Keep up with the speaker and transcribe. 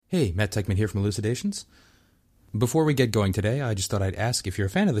Hey, Matt Teichman here from Elucidations. Before we get going today, I just thought I'd ask if you're a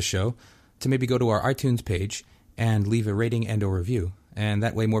fan of the show to maybe go to our iTunes page and leave a rating and or review, and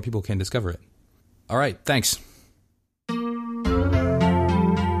that way more people can discover it. All right, thanks.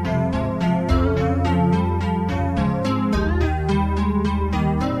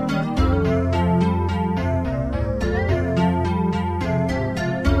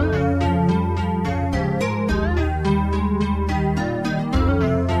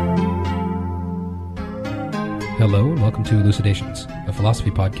 Hello and welcome to Elucidations, a philosophy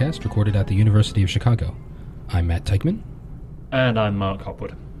podcast recorded at the University of Chicago. I'm Matt Teichman. And I'm Mark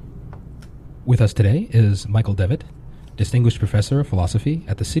Hopwood. With us today is Michael Devitt, Distinguished Professor of Philosophy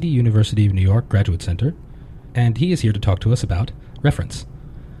at the City University of New York Graduate Center, and he is here to talk to us about reference.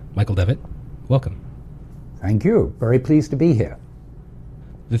 Michael Devitt, welcome. Thank you. Very pleased to be here.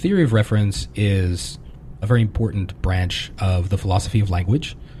 The theory of reference is a very important branch of the philosophy of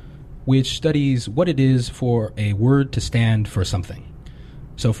language, which studies what it is for a word to stand for something.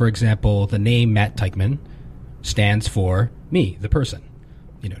 So, for example, the name Matt Teichman stands for me, the person.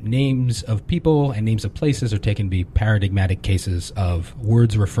 Names of people and names of places are taken to be paradigmatic cases of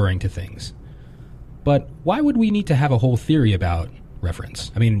words referring to things. But why would we need to have a whole theory about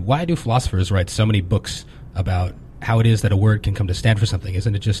reference? I mean, why do philosophers write so many books about how it is that a word can come to stand for something?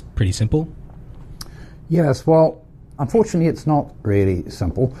 Isn't it just pretty simple? Yes, well, unfortunately, it's not really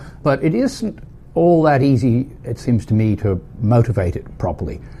simple, but it isn't all that easy, it seems to me, to motivate it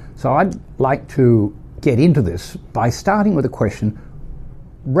properly. So I'd like to get into this by starting with a question.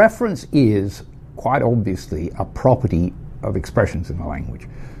 Reference is, quite obviously, a property of expressions in a language.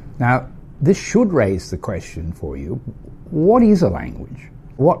 Now, this should raise the question for you, what is a language?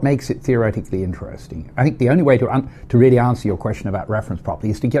 What makes it theoretically interesting? I think the only way to really answer your question about reference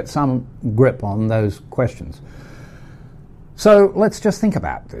properly is to get some grip on those questions. So let's just think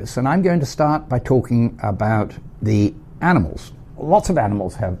about this, and I'm going to start by talking about the animals. Lots of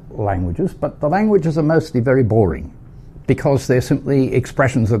animals have languages, but the languages are mostly very boring because they're simply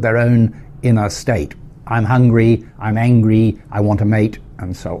expressions of their own inner state. I'm hungry, I'm angry, I want a mate,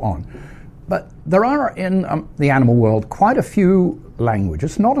 and so on. But there are in the animal world quite a few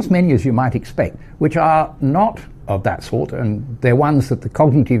languages, not as many as you might expect, which are not of that sort, and they're ones that the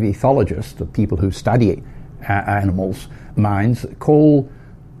cognitive ethologists, the people who study animals' minds, call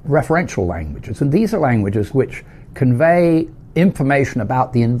referential languages. And these are languages which convey information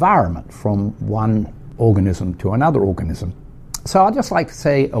about the environment from one organism to another organism. So I'd just like to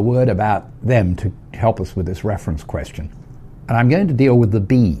say a word about them to help us with this reference question. And I'm going to deal with the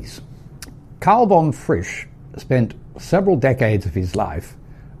bees. Carl von Frisch spent several decades of his life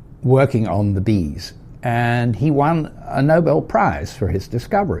working on the bees, and he won a Nobel Prize for his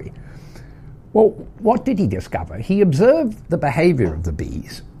discovery. Well, what did he discover? He observed the behavior of the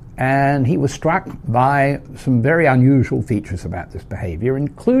bees, and he was struck by some very unusual features about this behavior,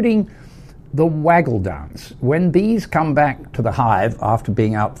 including the waggle dance. When bees come back to the hive after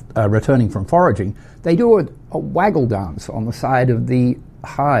being out returning from foraging, they do a waggle dance on the side of the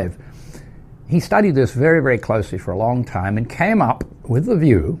hive. He studied this very, very closely for a long time and came up with the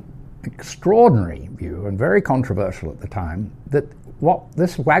view, extraordinary view and very controversial at the time, that what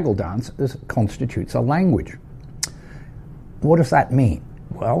this waggle dance constitutes a language. What does that mean?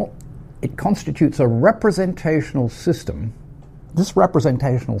 Well, it constitutes a representational system. This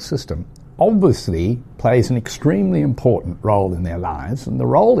representational system obviously plays an extremely important role in their lives, and the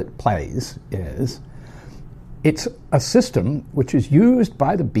role it plays is it's a system which is used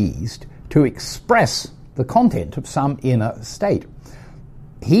by the bees to express the content of some inner state.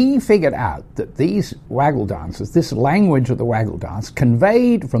 He figured out that these waggle dances, this language of the waggle dance,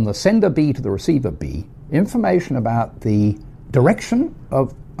 conveyed from the sender bee to the receiver bee information about the direction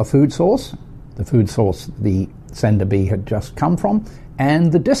of a food source, the food source the sender bee had just come from,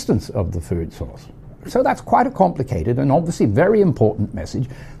 and the distance of the food source. So that's quite a complicated and obviously very important message,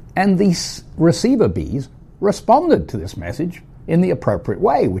 and these receiver bees responded to this message in the appropriate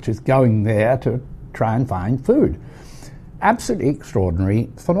way, which is going there to try and find food. Absolutely extraordinary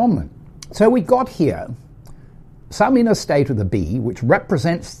phenomenon. So we got here some inner state of the bee which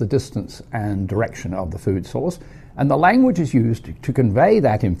represents the distance and direction of the food source, and the language is used to convey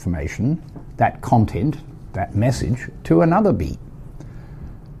that information, that content, that message to another bee.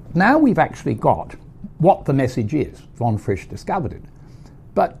 Now we've actually got what the message is. Von Frisch discovered it.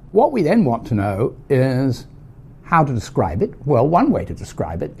 But what we then want to know is how to describe it. Well, one way to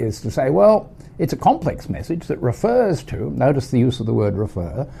describe it is to say, well, it's a complex message that refers to, notice the use of the word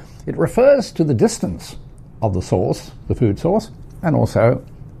refer, it refers to the distance of the source, the food source, and also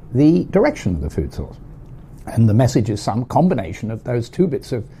the direction of the food source. And the message is some combination of those two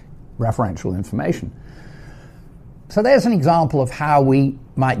bits of referential information. So there's an example of how we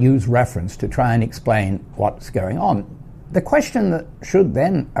might use reference to try and explain what's going on. The question that should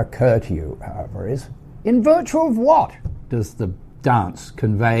then occur to you, however, is, in virtue of what does the dance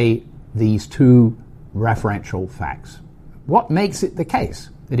convey these two referential facts? What makes it the case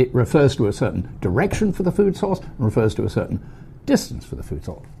that it refers to a certain direction for the food source and refers to a certain distance for the food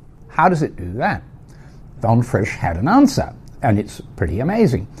source? How does it do that? Von Frisch had an answer, and it's pretty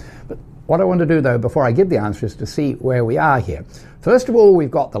amazing. But what I want to do, though, before I give the answer, is to see where we are here. First of all,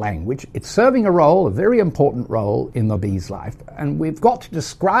 we've got the language. It's serving a role, a very important role in the bee's life, and we've got to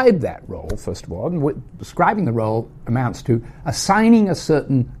describe that role, first of all. And describing the role amounts to assigning a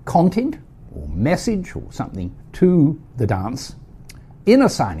certain content or message or something to the dance. In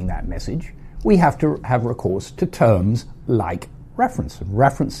assigning that message, we have to have recourse to terms like reference, and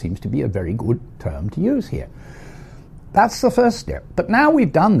reference seems to be a very good term to use here. That's the first step. But now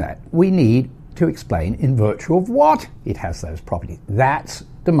we've done that, we need to explain in virtue of what it has those properties. That's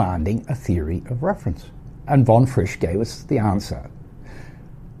demanding a theory of reference. And von Frisch gave us the answer.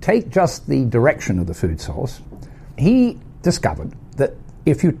 Take just the direction of the food source. He discovered that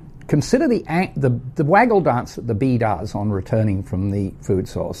if you consider the waggle dance that the bee does on returning from the food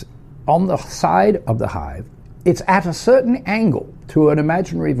source, on the side of the hive, it's at a certain angle to an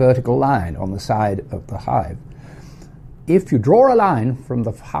imaginary vertical line on the side of the hive. If you draw a line from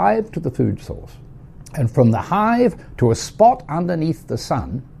the hive to the food source and from the hive to a spot underneath the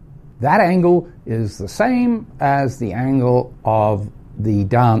sun, that angle is the same as the angle of the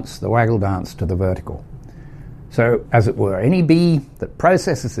dance, the waggle dance, to the vertical. So, as it were, any bee that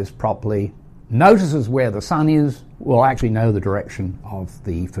processes this properly, notices where the sun is, will actually know the direction of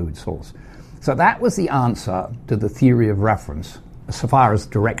the food source. So that was the answer to the theory of reference, so far as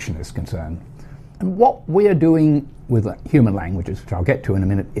direction is concerned. And what we are doing with human languages, which I'll get to in a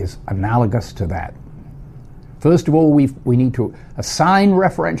minute, is analogous to that. First of all, we need to assign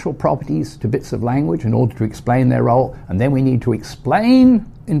referential properties to bits of language in order to explain their role, and then we need to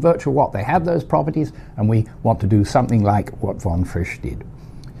explain in virtue of what they have those properties, and we want to do something like what von Frisch did.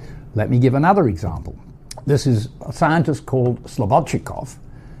 Let me give another example. This is a scientist called Slobodchikov,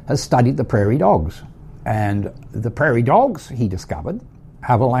 has studied the prairie dogs. And the prairie dogs, he discovered,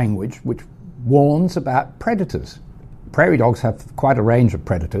 have a language which warns about predators. Prairie dogs have quite a range of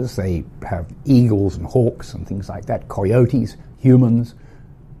predators. They have eagles and hawks and things like that, coyotes, humans.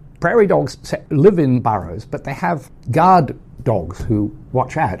 Prairie dogs live in burrows, but they have guard dogs who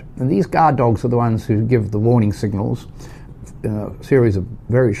watch out. And these guard dogs are the ones who give the warning signals in a series of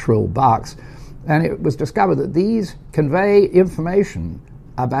very shrill barks. And it was discovered that these convey information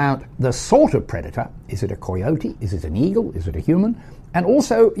about the sort of predator. Is it a coyote? Is it an eagle? Is it a human? And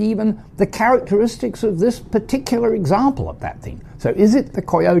also even the characteristics of this particular example of that thing. So is it the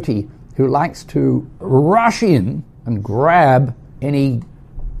coyote who likes to rush in and grab any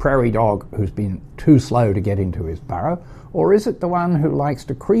prairie dog who's been too slow to get into his burrow? Or is it the one who likes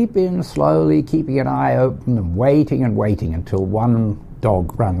to creep in slowly, keeping an eye open and waiting until one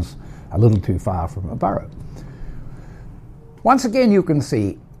dog runs a little too far from a burrow? Once again, you can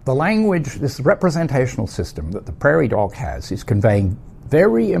see the language, this representational system that the prairie dog has, is conveying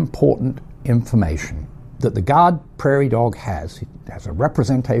very important information that the guard prairie dog has. It has a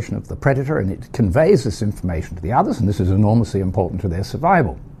representation of the predator, and it conveys this information to the others, and this is enormously important to their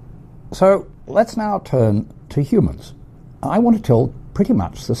survival. So let's now turn to humans. I want to tell pretty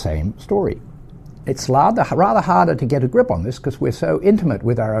much the same story. It's rather harder to get a grip on this because we're so intimate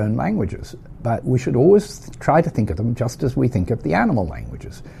with our own languages, but we should always try to think of them just as we think of the animal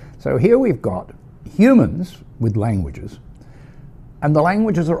languages. So here we've got humans with languages, and the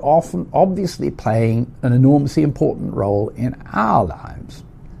languages are often obviously playing an enormously important role in our lives.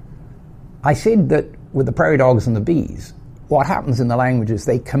 I said that with the prairie dogs and the bees, what happens in the language is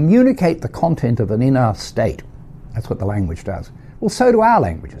they communicate the content of an inner state. That's what the language does. Well, so do our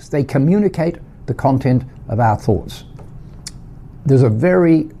languages. They communicate the content of our thoughts. There's a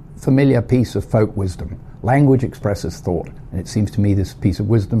very familiar piece of folk wisdom. Language expresses thought, and it seems to me this piece of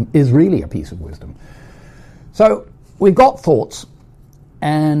wisdom is really a piece of wisdom. So we've got thoughts,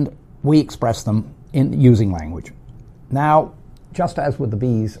 and we express them in using language. Now, just as with the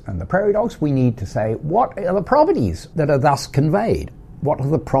bees and the prairie dogs, we need to say, what are the properties that are thus conveyed? What are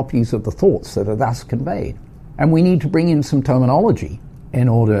the properties of the thoughts that are thus conveyed? And we need to bring in some terminology in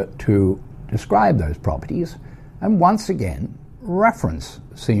order to describe those properties. And once again, reference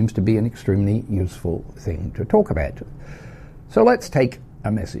seems to be an extremely useful thing to talk about. So let's take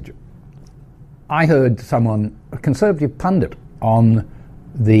a message. I heard someone, a conservative pundit on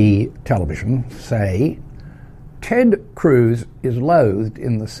the television, say Ted Cruz is loathed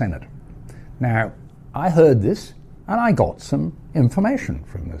in the Senate. Now, I heard this, and I got some information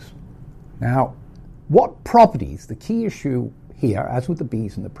from this. Now, what properties, the key issue here, as with the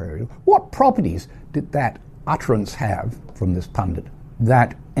bees and the prairie, what properties did that utterance have from this pundit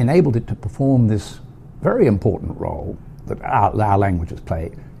that enabled it to perform this very important role that our languages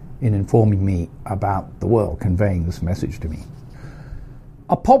play in informing me about the world, conveying this message to me?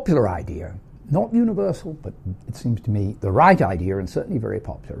 A popular idea, not universal, but it seems to me the right idea, and certainly very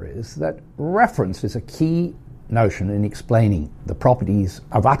popular, is that reference is a key notion in explaining the properties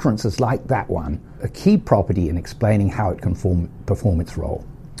of utterances like that one, a key property in explaining how it can perform its role.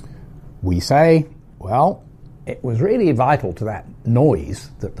 We say, well, it was really vital to that noise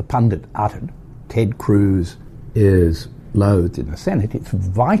that the pundit uttered. Ted Cruz is loathed in the Senate. It's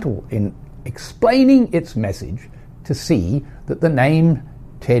vital in explaining its message to see that the name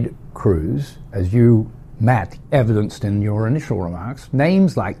Ted Cruz, as you, Matt, evidenced in your initial remarks,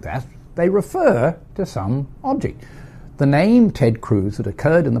 names like that, they refer to some object. The name Ted Cruz that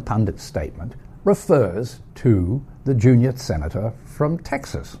occurred in the pundit's statement refers to the junior senator from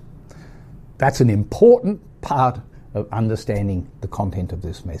Texas. That's an important part of understanding the content of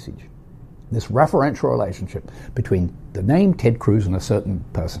this message. This referential relationship between the name Ted Cruz and a certain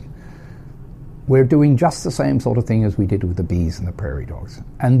person. We're doing just the same sort of thing as we did with the bees and the prairie dogs.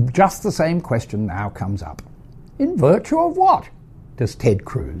 And just the same question now comes up. In virtue of what does Ted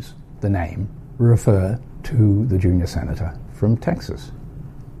Cruz, the name, refer to the junior senator from Texas?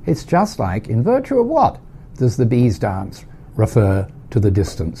 It's just like, in virtue of what does the bees dance refer to the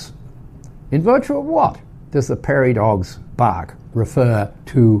distance? In virtue of what does the prairie dog's bark refer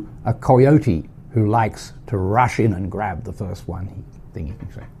to a coyote who likes to rush in and grab the first thing he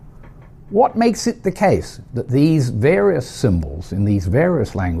can say? What makes it the case that these various symbols in these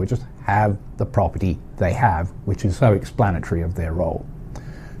various languages have the property they have, which is so explanatory of their role?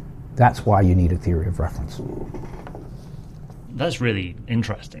 That's why you need a theory of reference. That's really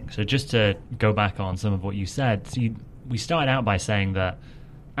interesting. So just to go back on some of what you said, we started out by saying that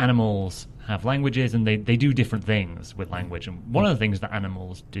animals have languages and they do different things with language. And one of the things that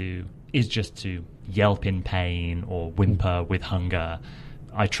animals do is just to yelp in pain or whimper with hunger.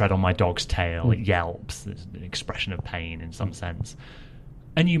 I tread on my dog's tail, it yelps. There's an expression of pain in some sense.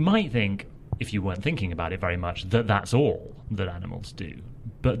 And you might think, if you weren't thinking about it very much, that that's all that animals do.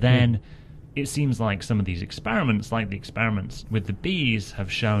 But then it seems like some of these experiments, like the experiments with the bees, have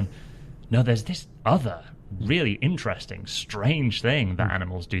shown, no, there's this other really interesting, strange thing that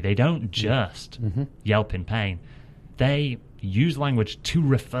animals do. They don't just yelp in pain. They use language to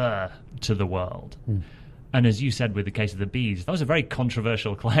refer to the world. And as you said with the case of the bees, that was a very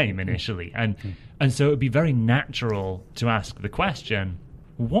controversial claim initially. And so it would be very natural to ask the question,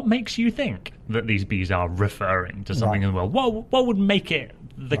 what makes you think that these bees are referring to something in the world? What would make it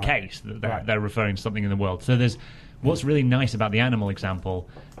the case that they're referring to something in the world? So there's what's really nice about the animal example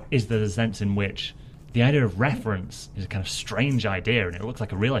is there's a sense in which the idea of reference is a kind of strange idea, and it looks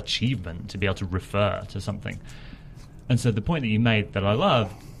like a real achievement to be able to refer to something. And so the point that you made that I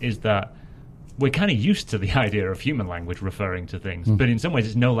love is that we're kind of used to the idea of human language referring to things, but in some ways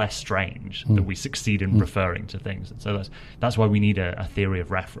it's no less strange that we succeed in referring to things. And so that's why we need a theory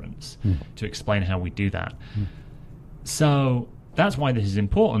of reference to explain how we do that. So that's why this is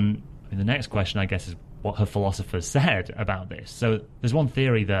important. I mean, the next question, I guess, is what have philosophers said about this? So there's one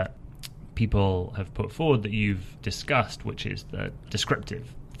theory that people have put forward that you've discussed, which is the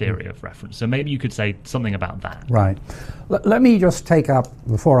descriptive theory of reference. So maybe you could say something about that. Right. Let me just take up,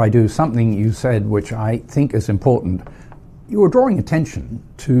 before I do, something you said which I think is important. You were drawing attention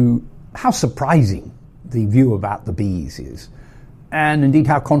to how surprising the view about the bees is, and indeed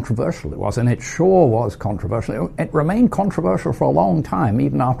how controversial it was, and it sure was controversial. It remained controversial for a long time,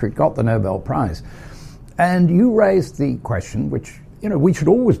 even after it got the Nobel Prize. And you raised the question, which we should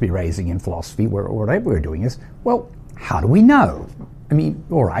always be raising in philosophy, whatever we're doing, is, well, how do we know? I mean,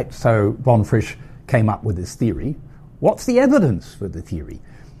 all right, so von Frisch came up with this theory. What's the evidence for the theory?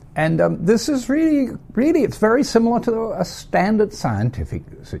 And this is really, it's very similar to a standard scientific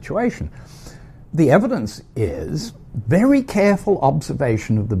situation. The evidence is very careful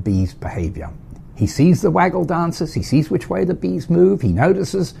observation of the bee's behavior. He sees the waggle dances, he sees which way the bees move, he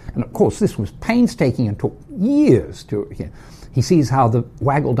notices, and of course this was painstaking and took years to... He sees how the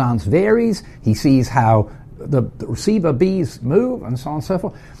waggle dance varies, he sees how the receiver bees move, and so on and so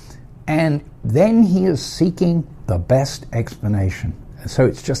forth. And then he is seeking the best explanation. So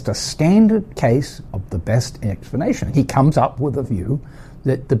it's just a standard case of the best explanation. He comes up with a view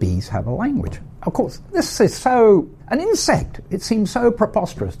that the bees have a language. Of course, this is so... An insect, it seems so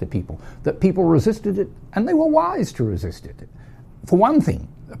preposterous to people that people resisted it, and they were wise to resist it. For one thing,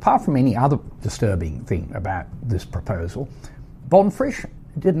 apart from any other disturbing thing about this proposal, von Frisch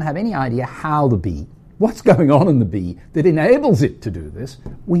didn't have any idea how the bee, what's going on in the bee that enables it to do this.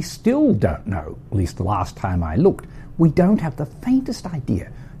 We still don't know, at least the last time I looked. We don't have the faintest idea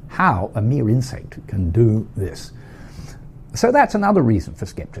how a mere insect can do this. So that's another reason for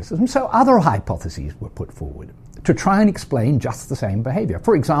skepticism. So other hypotheses were put forward to try and explain just the same behavior.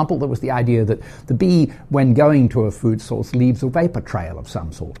 For example, there was the idea that the bee, when going to a food source, leaves a vapor trail of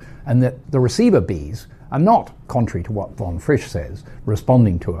some sort, and that the receiver bees are not, contrary to what von Frisch says,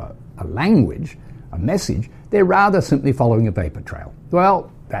 responding to a language, a message. They're rather simply following a vapor trail.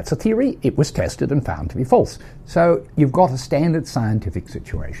 Well, that's a theory. It was tested and found to be false. So you've got a standard scientific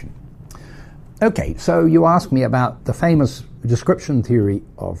situation. Okay, so you asked me about the famous description theory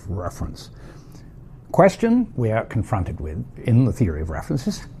of reference. Question we are confronted with in the theory of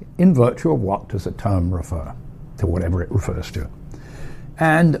references, in virtue of what does a term refer to, whatever it refers to.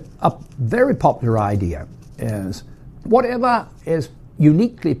 And a very popular idea is whatever is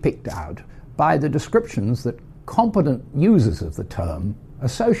uniquely picked out by the descriptions that competent users of the term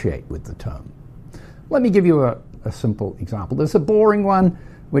associate with the term. Let me give you a simple example. There's a boring one,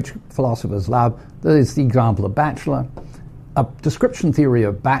 which philosophers love. There's the example of bachelor. A description theory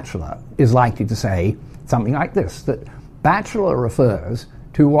of bachelor is likely to say something like this, that bachelor refers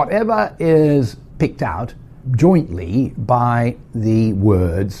to whatever is picked out jointly by the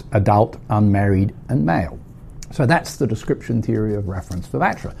words adult, unmarried, and male. So that's the description theory of reference for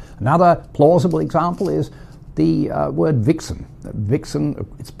bachelor. Another plausible example is the word vixen. Vixen,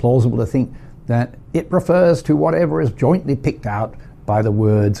 it's plausible to think that it refers to whatever is jointly picked out by the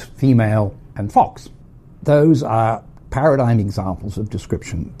words female and fox. Those are paradigm examples of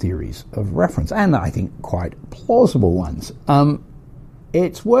description theories of reference, and I think quite plausible ones.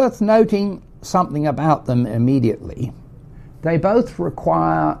 It's worth noting something about them immediately. They both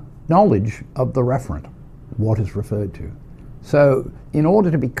require knowledge of the referent, what is referred to. So in order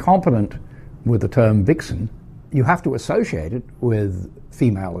to be competent with the term vixen, you have to associate it with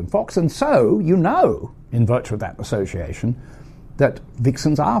female and fox, and so you know, in virtue of that association, that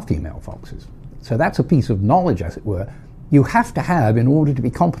vixens are female foxes. So that's a piece of knowledge, as it were, you have to have in order to be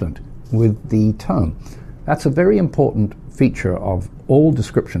competent with the term. That's a very important feature of all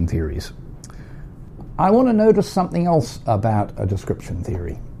description theories. I want to notice something else about a description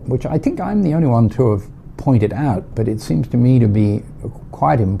theory, which I think I'm the only one to have pointed out, but it seems to me to be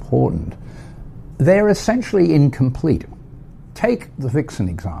quite important. They're essentially incomplete. Take the vixen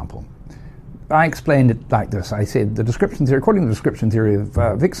example. I explained it like this. I said the description theory, according to the description theory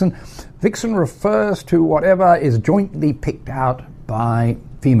of vixen, vixen refers to whatever is jointly picked out by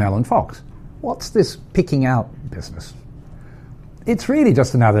female and fox. What's this picking out business? It's really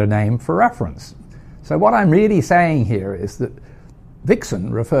just another name for reference. So what I'm really saying here is that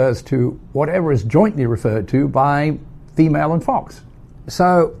vixen refers to whatever is jointly referred to by female and fox.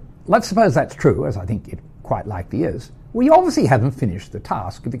 So let's suppose that's true, as I think it quite likely is. We obviously haven't finished the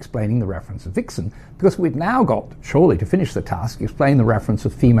task of explaining the reference of vixen, because we've now got, surely, to finish the task, explain the reference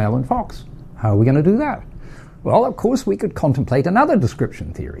of female and fox. How are we going to do that? Well, of course, we could contemplate another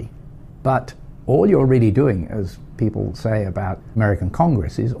description theory, but all you're really doing, as people say about American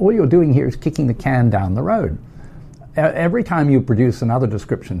Congress, is all you're doing here is kicking the can down the road. Every time you produce another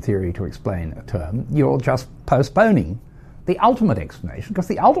description theory to explain a term, you're just postponing the ultimate explanation, because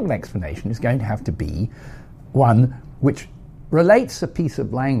the ultimate explanation is going to have to be one which relates a piece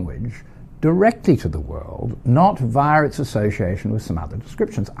of language directly to the world, not via its association with some other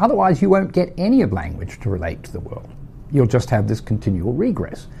descriptions. Otherwise, you won't get any of language to relate to the world. You'll just have this continual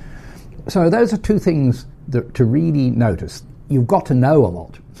regress. So those are two things that to really notice. You've got to know a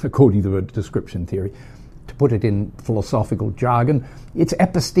lot, according to the description theory. To put it in philosophical jargon, it's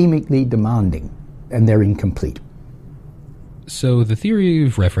epistemically demanding, and they're incomplete. So the theory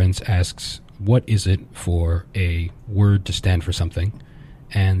of reference asks, what is it for a word to stand for something?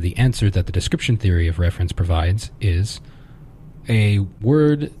 And the answer that the description theory of reference provides is a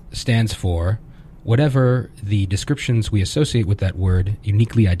word stands for whatever the descriptions we associate with that word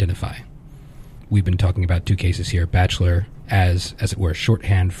uniquely identify. We've been talking about two cases here, bachelor as it were,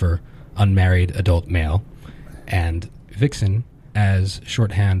 shorthand for unmarried adult male, and vixen as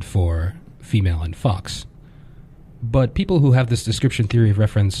shorthand for female and fox. But people who have this description theory of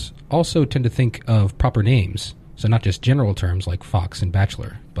reference also tend to think of proper names, so not just general terms like fox and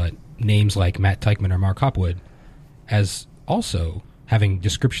bachelor, but names like Matt Teichman or Mark Hopwood as also having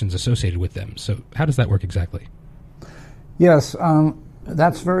descriptions associated with them. So how does that work exactly? Yes,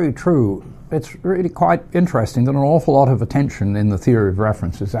 That's very true. It's really quite interesting that an awful lot of attention in the theory of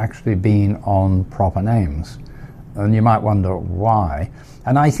reference has actually been on proper names. And you might wonder why.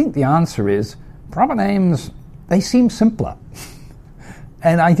 And I think the answer is proper names, they seem simpler.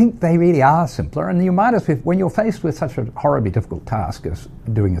 And I think they really are simpler. And you might as well, when you're faced with such a horribly difficult task as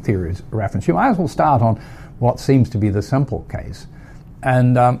doing a theory of reference, you might as well start on what seems to be the simple case.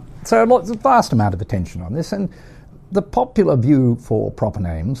 And so there's a vast amount of attention on this. And the popular view for proper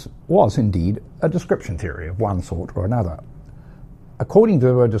names was indeed a description theory of one sort or another. According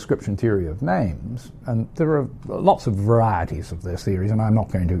to a description theory of names, and there are lots of varieties of these theories, and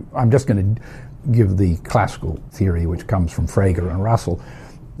I'm just going to give the classical theory which comes from Frege and Russell.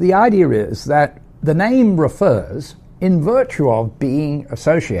 The idea is that the name refers, in virtue of being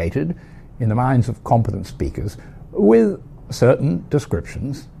associated in the minds of competent speakers, with certain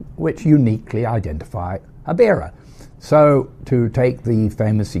descriptions which uniquely identify a bearer. So, to take the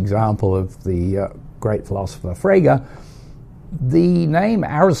famous example of the great philosopher Frege, the name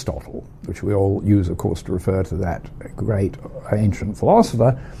Aristotle, which we all use, of course, to refer to that great ancient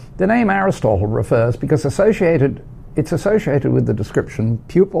philosopher, the name Aristotle refers because it's associated with the description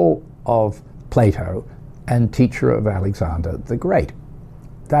pupil of Plato and teacher of Alexander the Great.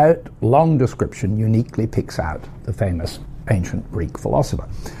 That long description uniquely picks out the famous ancient Greek philosopher.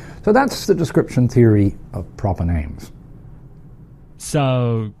 So that's the description theory of proper names.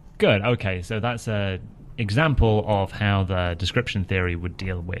 So, good. Okay, so that's an example of how the description theory would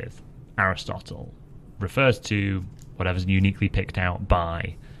deal with Aristotle. Refers to whatever's uniquely picked out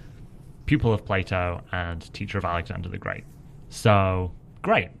by pupil of Plato and teacher of Alexander the Great. So,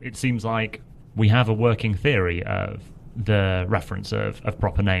 great. It seems like we have a working theory of the reference of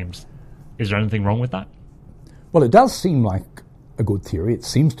proper names. Is there anything wrong with that? Well, it does seem like a good theory. It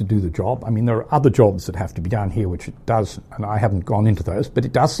seems to do the job. I mean, there are other jobs that have to be done here, which it does, and I haven't gone into those, but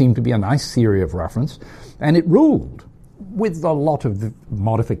it does seem to be a nice theory of reference. And it ruled, with a lot of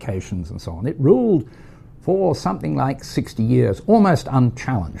modifications and so on, it ruled for something like 60 years, almost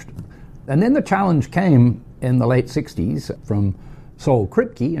unchallenged. And then the challenge came in the late 60s from Saul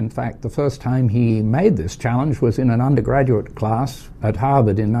Kripke. In fact, the first time he made this challenge was in an undergraduate class at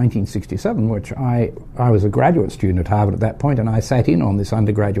Harvard in 1967, which I was a graduate student at Harvard at that point, and I sat in on this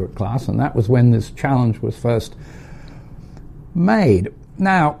undergraduate class, and that was when this challenge was first made.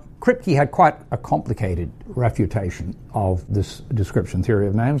 Now, Kripke had quite a complicated refutation of this description theory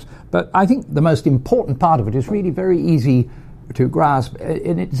of names, but I think the most important part of it is really very easy to grasp,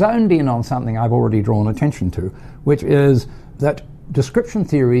 and it zoned in on something I've already drawn attention to, which is that description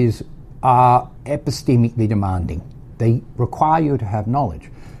theories are epistemically demanding. They require you to have knowledge.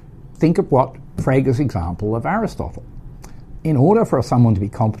 Think of what Frege's example of Aristotle. In order for someone to be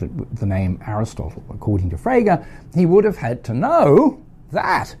competent with the name Aristotle, according to Frege, he would have had to know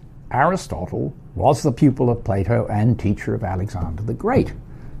that Aristotle was the pupil of Plato and teacher of Alexander the Great.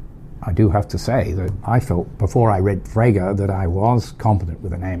 I do have to say that I felt before I read Frege that I was competent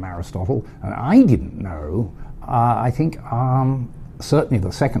with the name Aristotle, and I didn't know, I think, certainly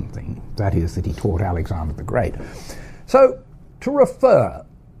the second thing, that is that he taught Alexander the Great. So, to refer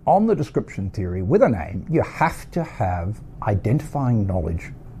on the description theory with a name, you have to have identifying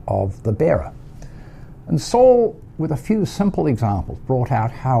knowledge of the bearer. And Saul, with a few simple examples, brought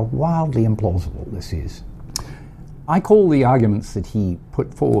out how wildly implausible this is. I call the arguments that he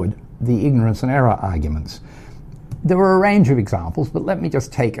put forward the ignorance and error arguments. There were a range of examples, but let me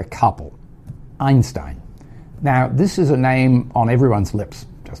just take a couple. Einstein. Now, this is a name on everyone's lips,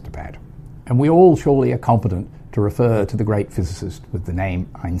 just about. And we all surely are competent to refer to the great physicist with the name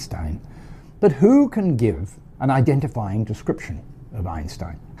Einstein. But who can give an identifying description of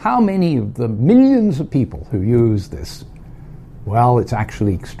Einstein? How many of the millions of people who use this? Well, it's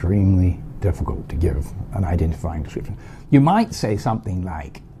actually extremely difficult to give an identifying description. You might say something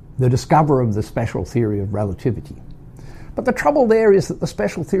like, the discoverer of the special theory of relativity. But the trouble there is that the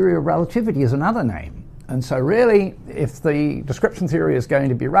special theory of relativity is another name. And so really, if the description theory is going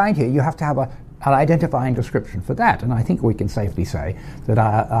to be right here, you have to have an identifying description for that. And I think we can safely say that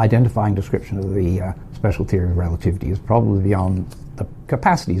our identifying description of the special theory of relativity is probably beyond the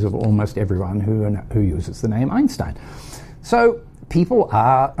capacities of almost everyone who uses the name Einstein. So people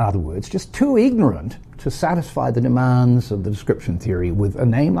are, in other words, just too ignorant to satisfy the demands of the description theory with a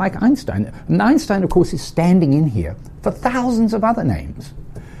name like Einstein. And Einstein, of course, is standing in here for thousands of other names.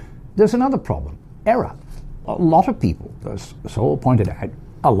 There's another problem, error. A lot of people, as Saul pointed out,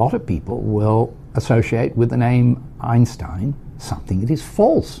 a lot of people will associate with the name Einstein something that is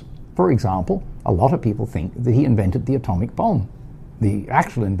false. For example, a lot of people think that he invented the atomic bomb. the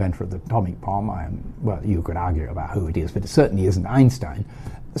actual inventor of the atomic bomb. Well, you could argue about who it is, but it certainly isn't Einstein.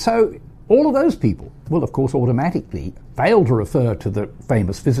 So all of those people will, of course, automatically fail to refer to the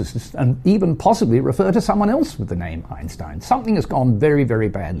famous physicist and even possibly refer to someone else with the name Einstein. Something has gone very, very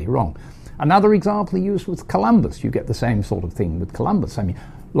badly wrong. Another example he used with Columbus. You get the same sort of thing with Columbus. I mean,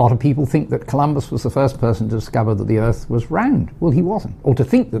 a lot of people think that Columbus was the first person to discover that the Earth was round. Well, he wasn't. Or to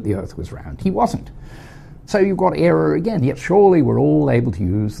think that the Earth was round. He wasn't. So you've got error again. Yet surely we're all able to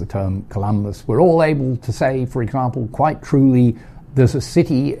use the term Columbus. We're all able to say, for example, quite truly, there's a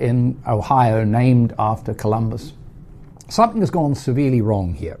city in Ohio named after Columbus. Something has gone severely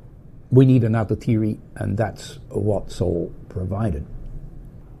wrong here. We need another theory, and that's what Saul provided.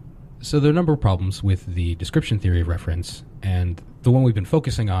 So there are a number of problems with the description theory of reference, and the one we've been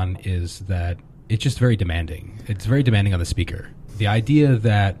focusing on is that it's just very demanding. It's very demanding on the speaker. The idea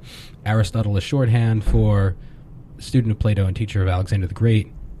that Aristotle is shorthand for student of Plato and teacher of Alexander the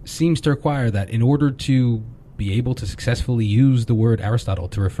Great seems to require that in order to be able to successfully use the word Aristotle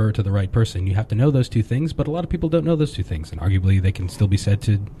to refer to the right person, you have to know those two things, but a lot of people don't know those two things, and arguably they can still be said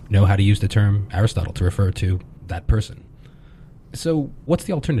to know how to use the term Aristotle to refer to that person. So what's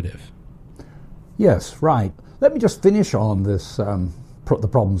the alternative? Yes, right. Let me just finish on this, the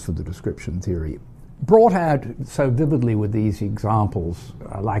problems with the description theory. Brought out so vividly with these examples,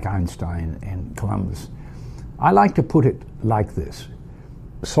 like Einstein and Columbus, I like to put it like this.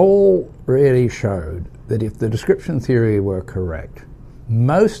 Saul really showed that if the description theory were correct,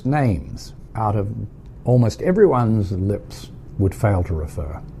 most names out of almost everyone's lips would fail to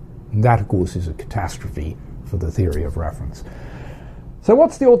refer. And that, of course, is a catastrophe for the theory of reference. So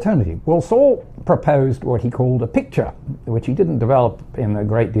what's the alternative? Well, Saul proposed what he called a picture, which he didn't develop in a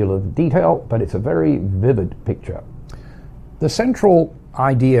great deal of detail, but it's a very vivid picture. The central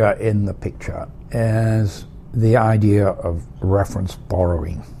idea in the picture is the idea of reference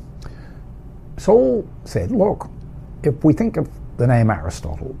borrowing. Saul said, look, if we think of the name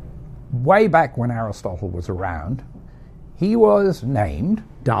Aristotle, way back when Aristotle was around, he was named,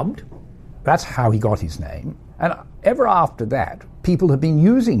 dubbed. That's how he got his name. And ever after that, people have been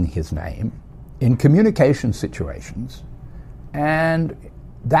using his name in communication situations, and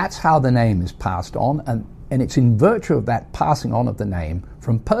that's how the name is passed on, and it's in virtue of that passing on of the name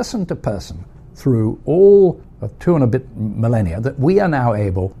from person to person through all of 2 and a bit millennia that we are now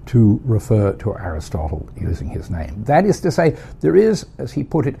able to refer to Aristotle using his name. That is to say, there is, as he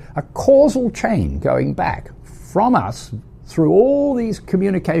put it, a causal chain going back from us through all these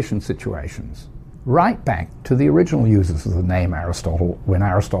communication situations right back to the original users of the name Aristotle when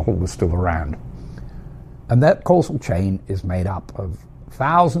Aristotle was still around. And that causal chain is made up of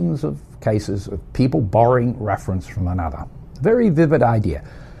thousands of cases of people borrowing reference from another. Very vivid idea.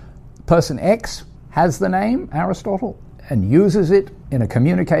 Person X has the name Aristotle and uses it in a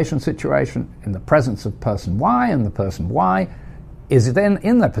communication situation in the presence of person Y, and the person Y is then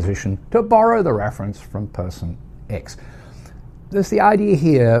in the position to borrow the reference from person X. There's the idea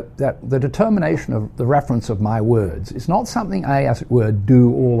here that the determination of the reference of my words is not something I, as it were,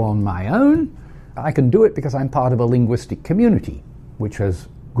 do all on my own. I can do it because I'm part of a linguistic community which has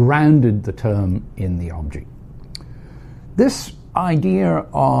grounded the term in the object. This idea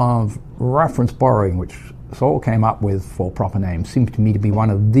of reference borrowing, which Saul came up with for proper names, seems to me to be one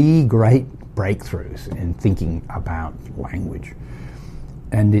of the great breakthroughs in thinking about language.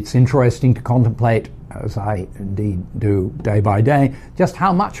 And it's interesting to contemplate, as I indeed do day by day, just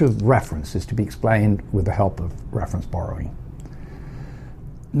how much of reference is to be explained with the help of reference borrowing.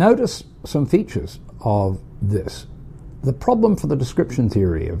 Notice some features of this. The problem for the description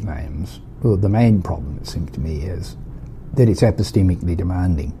theory of names, or the main problem, it seems to me, is that it's epistemically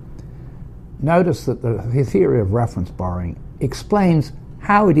demanding. Notice that the theory of reference borrowing explains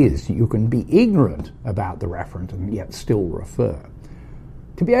how it is that you can be ignorant about the referent and yet still refer.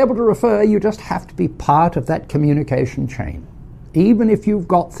 To be able to refer, you just have to be part of that communication chain, even if you've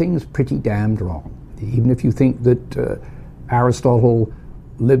got things pretty damned wrong. Even if you think that Aristotle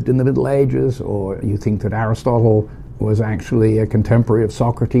lived in the Middle Ages, or you think that Aristotle was actually a contemporary of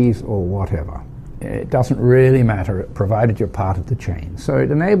Socrates, or whatever. It doesn't really matter, provided you're part of the chain. So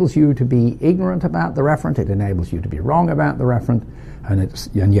it enables you to be ignorant about the referent, it enables you to be wrong about the referent,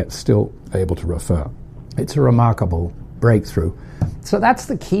 and yet still able to refer. It's a remarkable breakthrough. So that's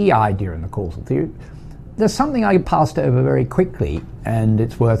the key idea in the causal theory. There's something I passed over very quickly, and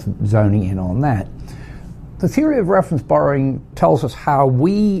it's worth zoning in on that. The theory of reference borrowing tells us how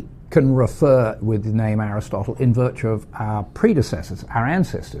we can refer with the name Aristotle in virtue of our predecessors, our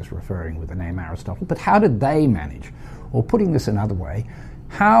ancestors referring with the name Aristotle, but how did they manage? Or putting this another way,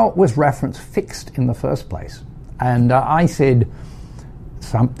 how was reference fixed in the first place? And I said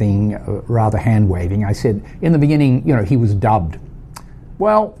something rather hand-waving. I said, in the beginning, he was dubbed.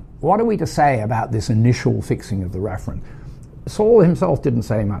 Well, what are we to say about this initial fixing of the referent? Saul himself didn't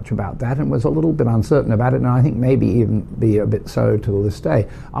say much about that and was a little bit uncertain about it, and I think maybe even be a bit so to this day.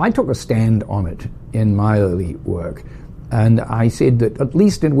 I took a stand on it in my early work, and I said that at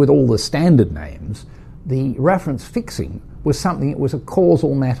least with all the standard names, the reference fixing was something that was a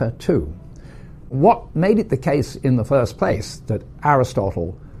causal matter too. What made it the case in the first place that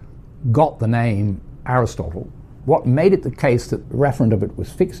Aristotle got the name Aristotle, what made it the case that the referent of it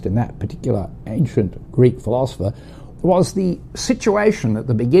was fixed in that particular ancient Greek philosopher, was the situation at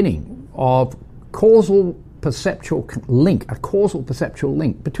the beginning of causal perceptual link, a causal perceptual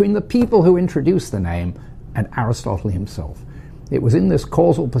link between the people who introduced the name and Aristotle himself. It was in this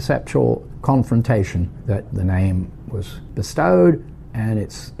causal perceptual confrontation that the name was bestowed, and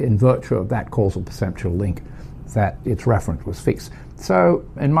it's in virtue of that causal perceptual link that its referent was fixed. So,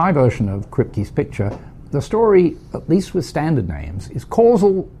 in my version of Kripke's picture, the story, at least with standard names, is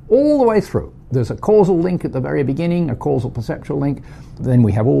causal all the way through. There's a causal link at the very beginning, a causal perceptual link. Then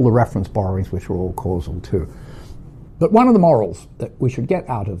we have all the reference borrowings, which are all causal too. But one of the morals that we should get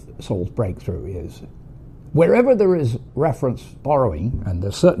out of Saul's breakthrough is wherever there is reference borrowing, and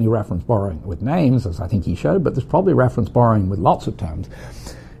there's certainly reference borrowing with names, as I think he showed, but there's probably reference borrowing with lots of terms.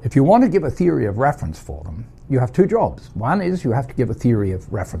 If you want to give a theory of reference for them, you have two jobs. One is you have to give a theory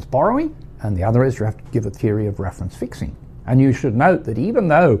of reference borrowing, and the other is you have to give a theory of reference fixing. And you should note that even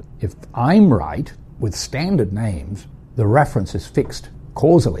though, if I'm right, with standard names, the reference is fixed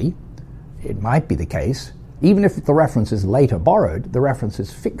causally, it might be the case, even if the reference is later borrowed, the reference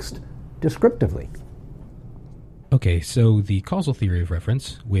is fixed descriptively. Okay, so the causal theory of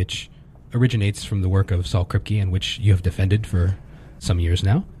reference, which originates from the work of Saul Kripke and which you have defended for some years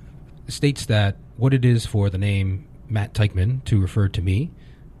now, states that what it is for the name Matt Teichman to refer to me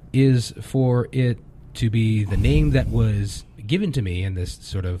is for it to be the name that was given to me in this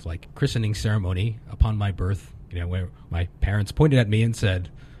sort of like christening ceremony upon my birth, where my parents pointed at me and said,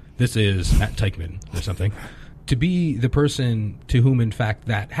 "This is Matt Teichman," or something. To be the person to whom, in fact,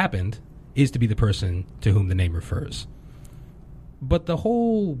 that happened is to be the person to whom the name refers. But the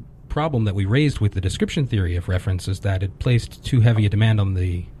whole problem that we raised with the description theory of reference is that it placed too heavy a demand on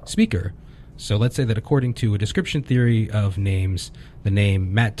the speaker. So let's say that according to a description theory of names, the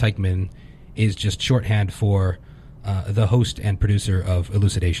name Matt Teichman is just shorthand for the host and producer of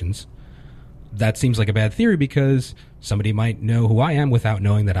Elucidations. That seems like a bad theory because somebody might know who I am without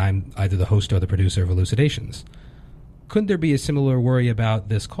knowing that I'm either the host or the producer of Elucidations. Couldn't there be a similar worry about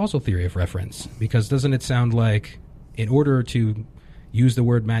this causal theory of reference? Because doesn't it sound like in order to use the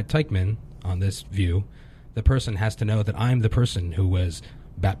word Matt Teichman on this view, the person has to know that I'm the person who was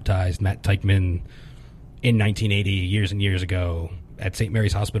baptized Matt Teichman in 1980, years and years ago, at St.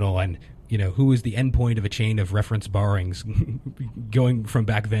 Mary's Hospital, and who is the endpoint of a chain of reference borrowings going from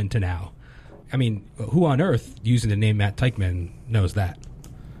back then to now? I mean, who on earth, using the name Matt Teichman, knows that?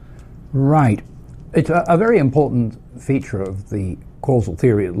 Right. It's a very important feature of the causal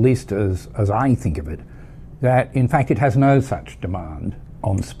theory, at least as I think of it, that in fact it has no such demand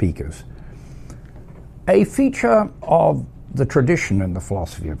on speakers. A feature of the tradition in the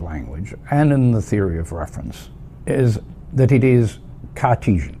philosophy of language and in the theory of reference is that it is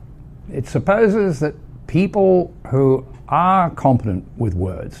Cartesian. It supposes that people who are competent with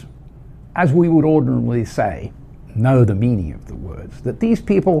words, as we would ordinarily say, know the meaning of the words, that these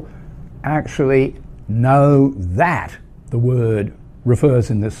people actually know that the word refers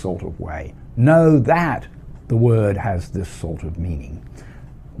in this sort of way, know that the word has this sort of meaning.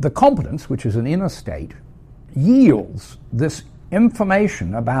 The competence, which is an inner state, yields this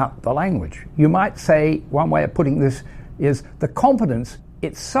information about the language. You might say, one way of putting this is the competence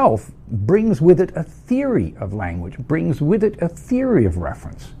itself brings with it a theory of language, brings with it a theory of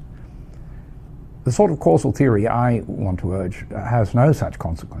reference. The sort of causal theory I want to urge has no such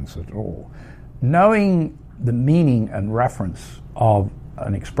consequence at all. Knowing the meaning and reference of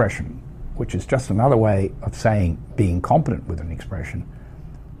an expression, which is just another way of saying being competent with an expression,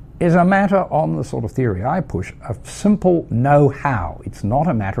 is a matter on the sort of theory I push of simple know-how. It's not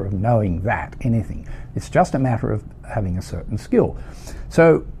a matter of knowing that, anything. It's just a matter of having a certain skill.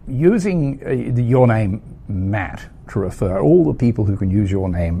 So using your name Matt to refer, all the people who can use your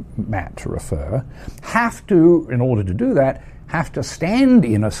name Matt to refer have to, in order to do that, have to stand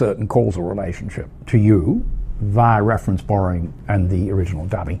in a certain causal relationship to you via reference borrowing and the original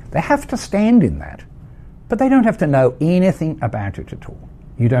dubbing. They have to stand in that, but they don't have to know anything about it at all.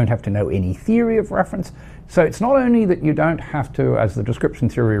 You don't have to know any theory of reference. So it's not only that you don't have to, as the description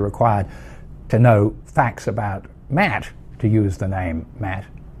theory required, to know facts about Matt to use the name Matt.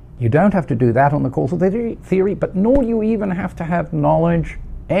 You don't have to do that on the causal theory, but nor do you even have to have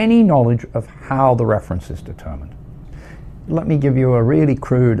any knowledge of how the reference is determined. Let me give you a really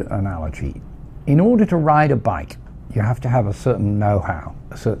crude analogy. In order to ride a bike, you have to have a certain know-how,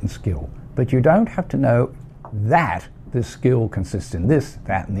 a certain skill, but you don't have to know that this skill consists in this,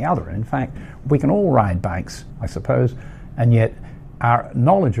 that, and the other. In fact, we can all ride bikes, I suppose, and yet our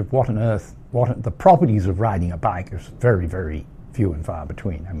knowledge of what the properties of riding a bike is very, very few and far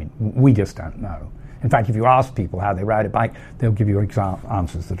between. I mean, we just don't know. In fact, if you ask people how they ride a bike, they'll give you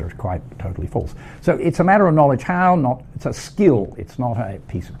answers that are quite totally false. So it's a matter of knowledge how, it's a skill. It's not a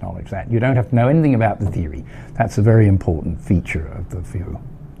piece of knowledge that. You don't have to know anything about the theory. That's a very important feature of the view.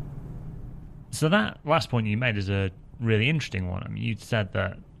 So that last point you made is a really interesting one. I mean, you said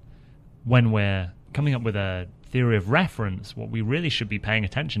that when we're coming up with a theory of reference, what we really should be paying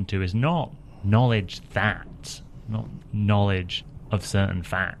attention to is not knowledge not knowledge of certain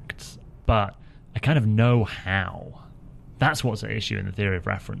facts, but a kind of know-how. That's what's at issue in the theory of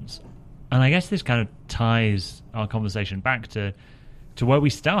reference. And I guess this kind of ties our conversation back to where we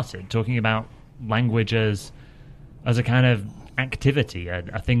started, talking about language as a kind of activity,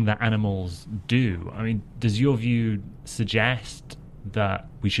 a thing that animals do. I mean, does your view suggest that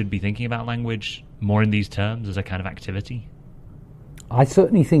we should be thinking about language more in these terms as a kind of activity? I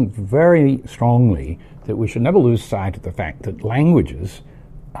certainly think very strongly that we should never lose sight of the fact that languages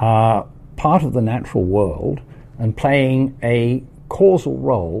are part of the natural world and playing a causal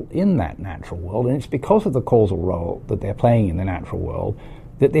role in that natural world. And it's because of the causal role that they're playing in the natural world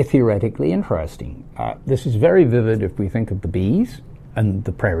that they're theoretically interesting. This is very vivid if we think of the bees and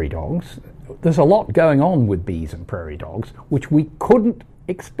the prairie dogs. There's a lot going on with bees and prairie dogs which we couldn't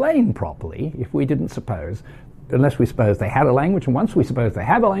explain properly if we didn't unless we suppose they had a language, and once we suppose they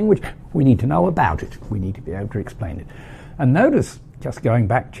have a language, we need to know about it. We need to be able to explain it. And notice, just going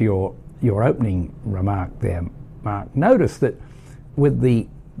back to your opening remark there, Mark, notice that with the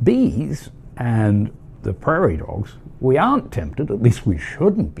bees and the prairie dogs, we aren't tempted, at least we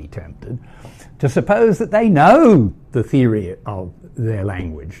shouldn't be tempted, to suppose that they know the theory of their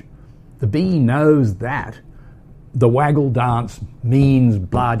language. The bee knows that the waggle dance means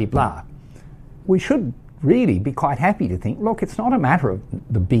blah-de-blah. We should really be quite happy to think, look, it's not a matter of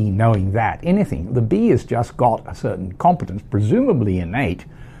the bee knowing that anything. The bee has just got a certain competence, presumably innate,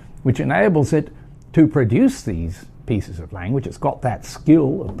 which enables it to produce these pieces of language. It's got that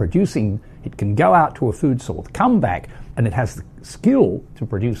skill of producing. It can go out to a food source, come back, and it has the skill to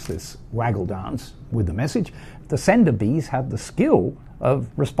produce this waggle dance with the message. The sender bees have the skill of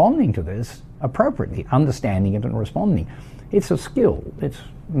responding to this appropriately, understanding it and responding. It's a skill. It's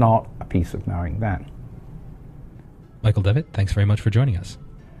not a piece of knowing that. Michael Devitt, thanks very much for joining us.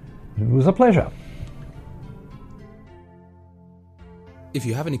 It was a pleasure. If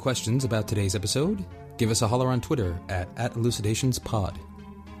you have any questions about today's episode, give us a holler on Twitter at @ElucidationsPod.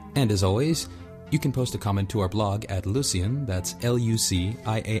 And as always, you can post a comment to our blog at Lucian, that's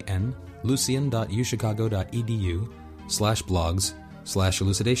Lucian,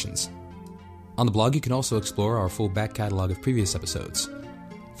 lucian.uchicago.edu/blogs/elucidations. On the blog, you can also explore our full back catalog of previous episodes.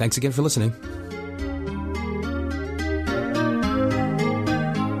 Thanks again for listening.